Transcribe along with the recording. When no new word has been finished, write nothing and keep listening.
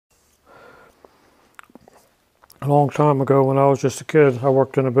A long time ago, when I was just a kid, I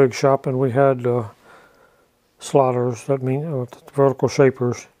worked in a big shop, and we had slotters, that mean vertical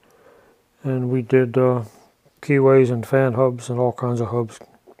shapers, and we did keyways and fan hubs and all kinds of hubs,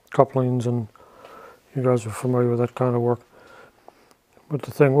 couplings, and you guys are familiar with that kind of work. But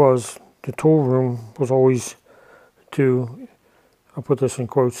the thing was, the tool room was always too, I'll put this in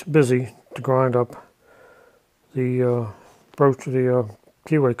quotes, busy to grind up the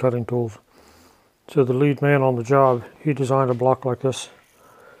keyway cutting tools. So the lead man on the job, he designed a block like this,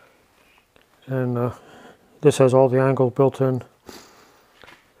 and this has all the angles built in.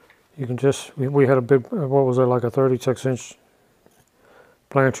 You can just, we had a big, what was it, like a 36-inch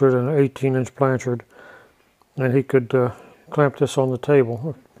Blanchard and an 18-inch Blanchard, and he could clamp this on the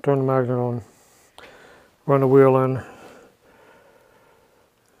table, turn the magnet on, run the wheel in,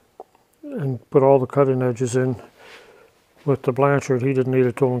 and put all the cutting edges in. With the Blanchard, he didn't need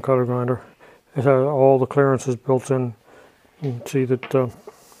a tool and cutter grinder. It had all the clearances built in. You can see that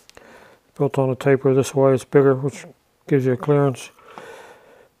built on a taper this way, it's bigger, which gives you a clearance.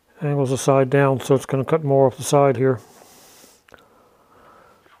 Angles the side down, so it's going to cut more off the side here.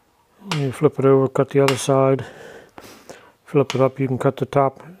 And you flip it over, cut the other side. Flip it up, you can cut the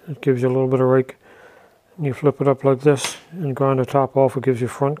top. It gives you a little bit of rake. And you flip it up like this and grind the top off. It gives you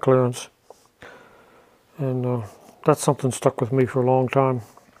front clearance. And that's something stuck with me for a long time.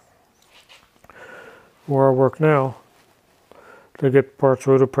 Where I work now, they get parts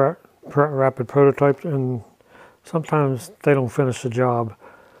rapid prototyped, and sometimes they don't finish the job.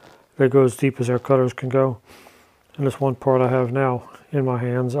 They go as deep as their cutters can go. And this one part I have now in my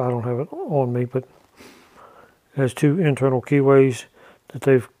hands, I don't have it on me, but it has two internal keyways that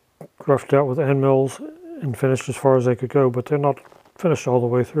they've roughed out with end mills and finished as far as they could go, but they're not finished all the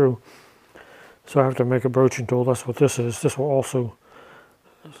way through. So I have to make a broaching tool. That's what this is. This will also,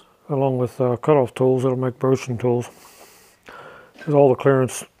 along with cutoff tools, it'll make broaching tools. Because all the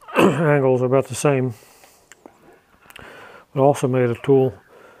clearance angles are about the same. But I also made a tool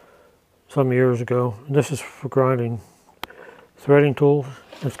some years ago. And this is for grinding threading tools.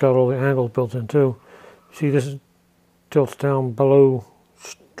 It's got all the angles built in too. See, this tilts down below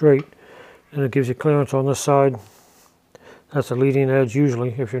straight, and it gives you clearance on this side. That's the leading edge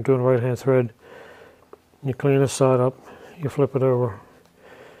usually if you're doing right hand thread. You clean this side up, you flip it over,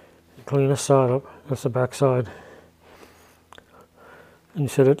 you clean this side up, that's the back side. And you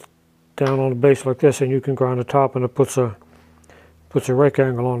set it down on the base like this, and you can grind the top, and it puts a rake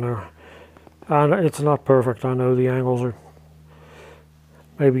angle on there. And it's not perfect, I know the angles are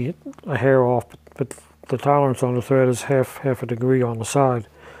maybe a hair off, but the tolerance on the thread is half a degree on the side,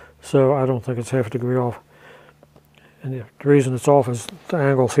 so I don't think it's half a degree off. And the reason it's off is the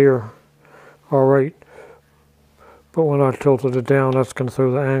angles here are right, but when I tilted it down, that's going to throw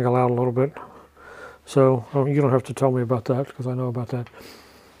the angle out a little bit. So you don't have to tell me about that, because I know about that.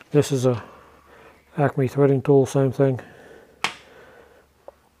 This is a Acme threading tool, same thing.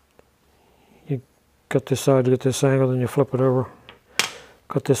 You cut this side to get this angle, then you flip it over.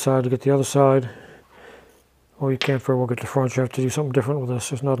 Cut this side to get the other side. Well, you can't very well get the front, you have to do something different with this.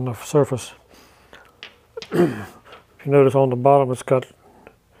 There's not enough surface. If you notice on the bottom, it's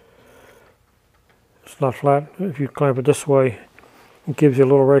not flat. If you clamp it this way, it gives you a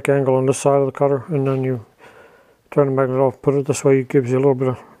little rake angle on this side of the cutter, and then you turn the magnet off, put it this way, it gives you a little bit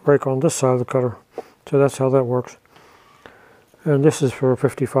of rake on this side of the cutter. So that's how that works. And this is for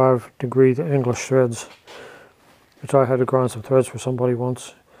 55-degree English threads, which I had to grind some threads for somebody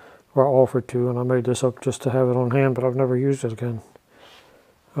once, or I offered to, and I made this up just to have it on hand, but I've never used it again.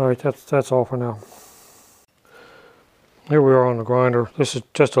 Alright, that's all for now. Here we are on the grinder. This is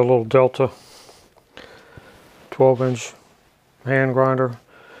just a little Delta 12-inch hand grinder.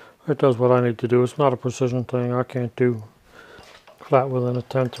 It does what I need to do. It's not a precision thing. I can't do flat within a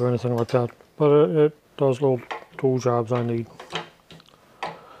tenth or anything like that, but it does little tool jobs I need.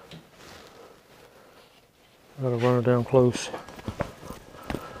 Gotta run it down close.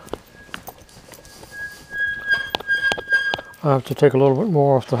 I have to take a little bit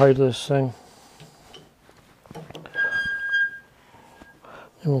more off the height of this thing.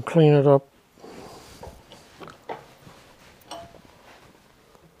 And we'll clean it up.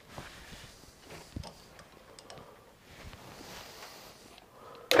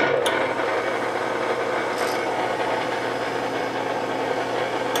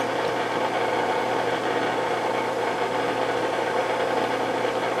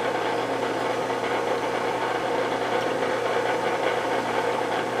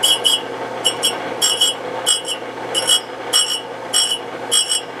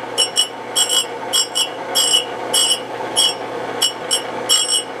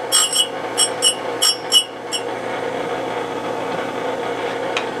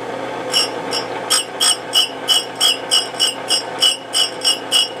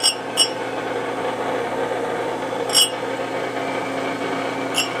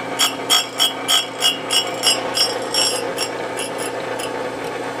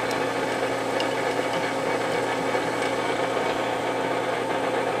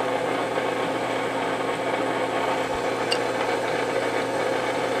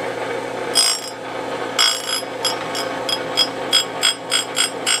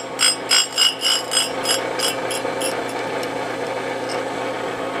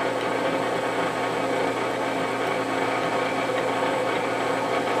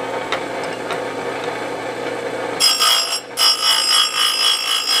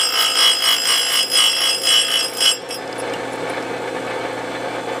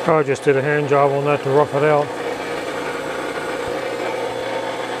 Probably just did a hand job on that to rough it out.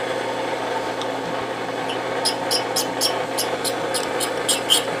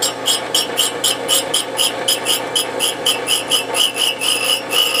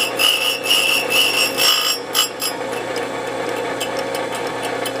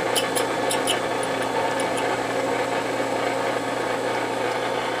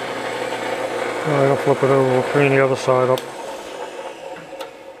 Alright, I'll flip it over, we'll clean the other side up.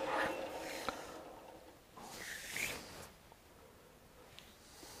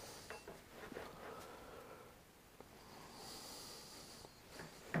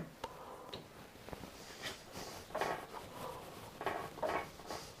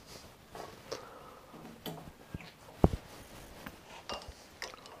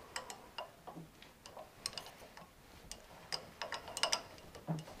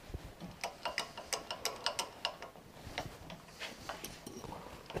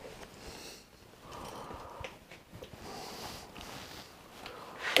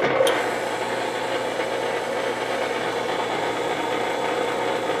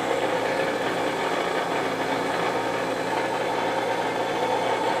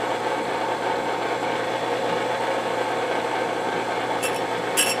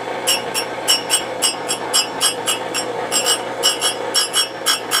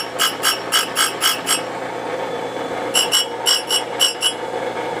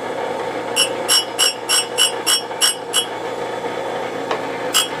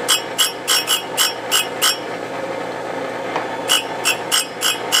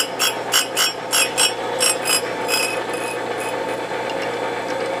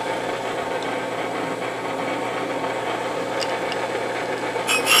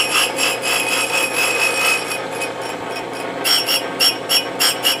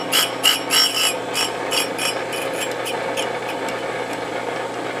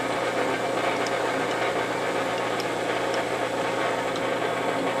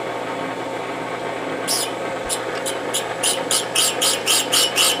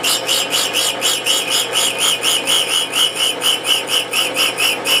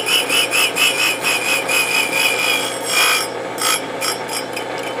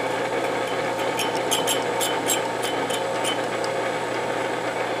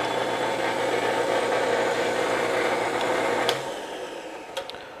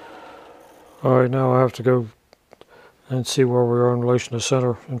 Alright, now I have to go and see where we are in relation to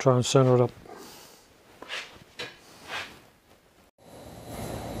center and try and center it up.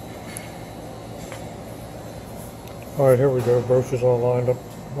 Alright, here we go. Broach is all lined up,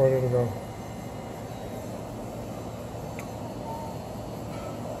 ready to go.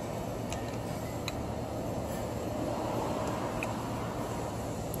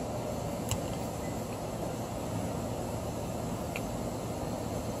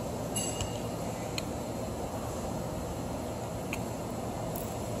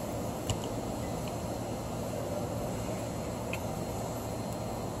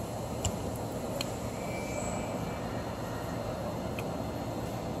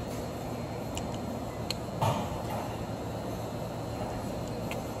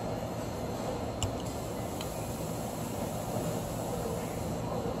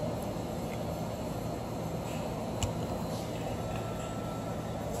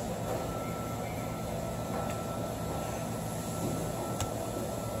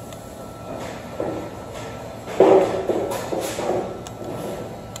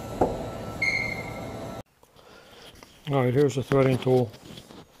 Alright, here's the threading tool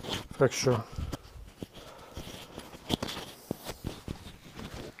fixture.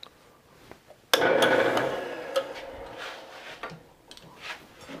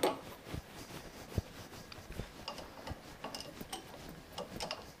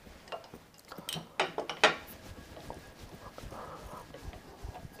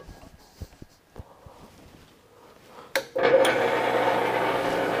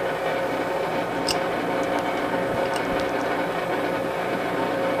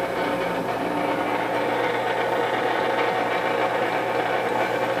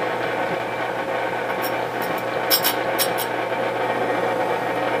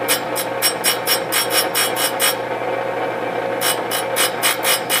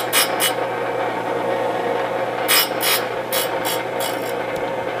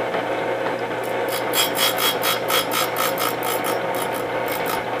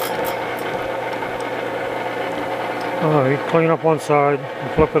 Alright, clean up one side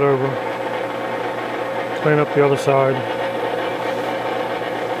and flip it over. Clean up the other side.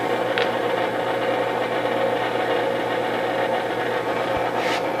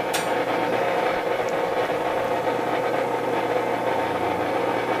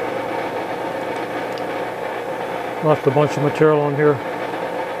 Left a bunch of material on here.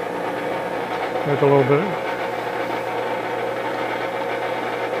 Like a little bit.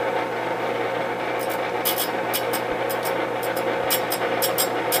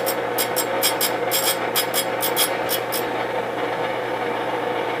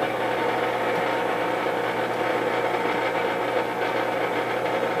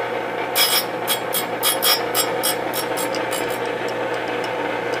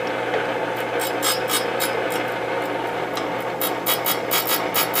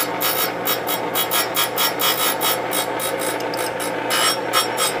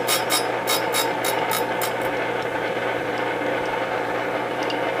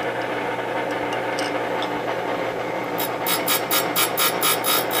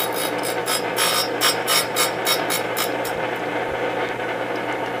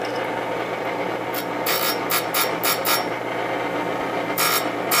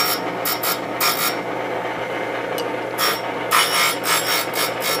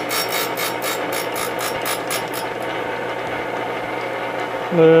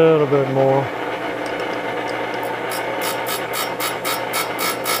 A little bit more.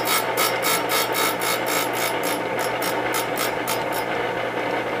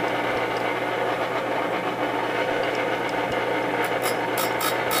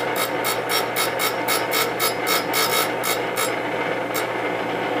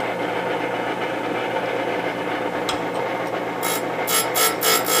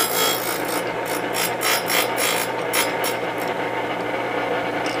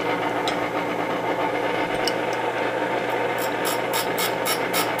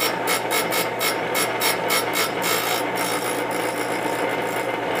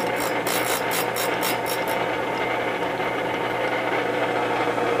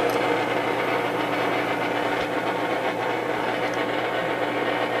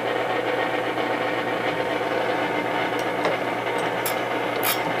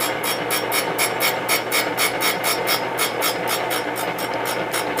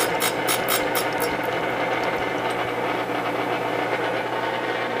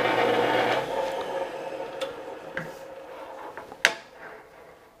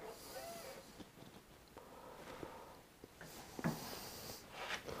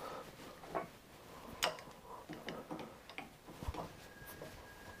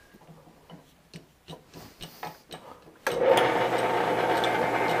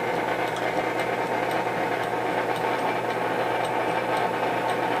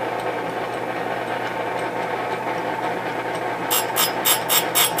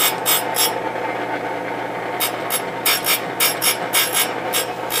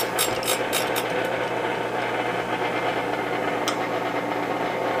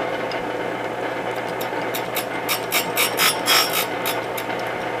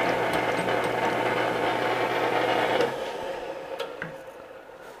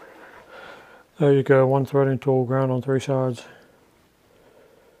 There you go, one threading tool ground on 3 sides.